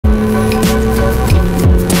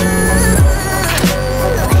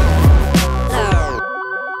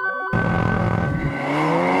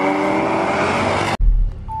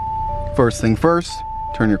first thing first,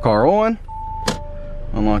 turn your car on,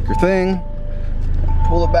 unlock your thing,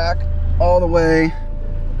 pull it back all the way,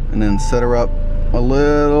 and then set her up a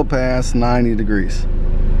little past 90 degrees.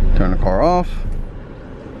 Turn the car off.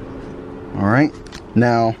 All right,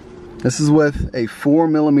 now this is with a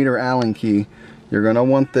 4mm Allen key. You're gonna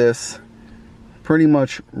want this pretty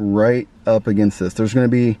much right up against this. There's gonna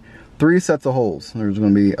be 3 sets of holes. There's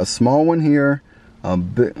gonna be a small one here, a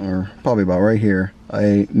bit, or probably about right here,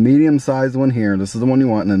 a medium-sized one here, this is the one you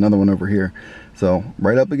want, and another one over here. So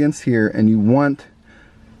right up against here, and you want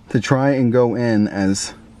to try and go in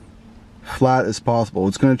as flat as possible.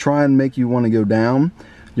 It's going to try and make you want to go down.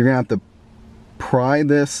 You're going to have to pry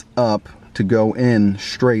this up to go in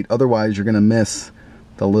straight, otherwise you're going to miss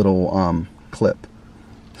the little clip.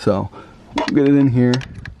 So get it in here.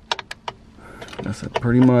 That's it,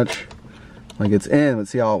 pretty much like it's in, but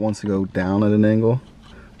see how it wants to go down at an angle?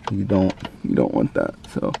 You don't want that.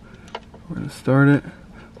 So we're going to start it.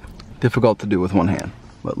 Difficult to do with one hand,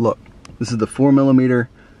 but look, this is the 4mm.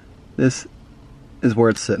 This is where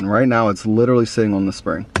it's sitting. Right now it's literally sitting on the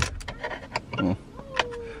spring. Well,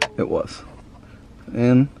 it was.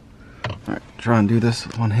 And, alright, try and do this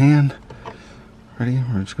with one hand. Ready?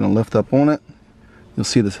 We're just gonna lift up on it. You'll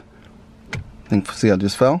see this thing, see how it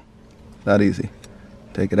just fell? That easy.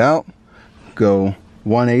 Take it out, go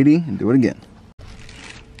 180 and do it again.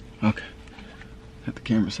 Okay, got the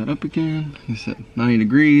camera set up again. You set 90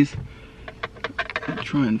 degrees.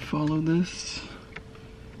 Try and follow this.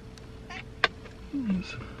 And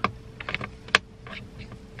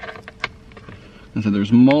so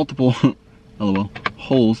there's multiple LOL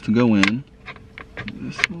holes to go in.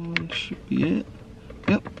 This one should be it.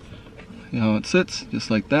 Yep. See how it sits,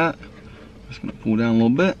 just like that. Just gonna pull down a little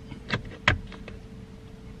bit.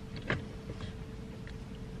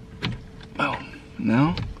 Oh,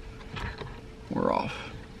 now we're off.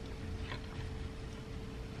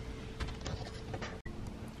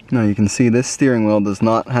 Now you can see this steering wheel does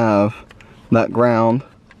not have that ground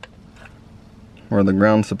where the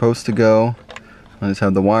ground's supposed to go. I just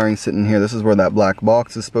have the wiring sitting here. This is where that black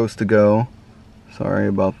box is supposed to go. Sorry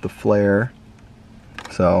about the flare.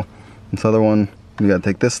 So this other one, you gotta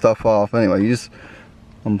take this stuff off. Anyway, you just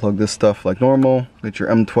unplug this stuff like normal, get your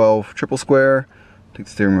M12 triple square, take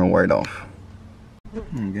the steering wheel right off.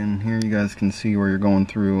 And again, here you guys can see where you're going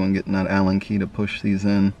through and getting that Allen key to push these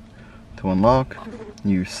in to unlock.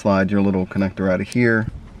 You slide your little connector out of here.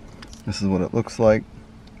 This is what it looks like.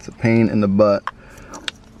 It's a pain in the butt.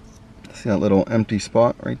 See that little empty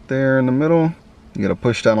spot right there in the middle? You gotta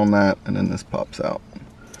push down on that and then this pops out.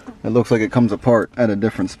 It looks like it comes apart at a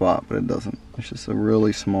different spot, but it doesn't. It's just a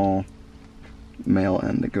really small male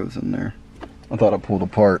end that goes in there. I thought I pulled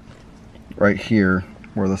apart right here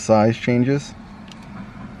where the size changes,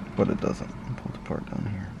 but it doesn't. I pulled apart down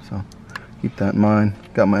here. So keep that in mind.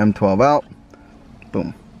 Got my M12 out.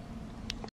 Boom.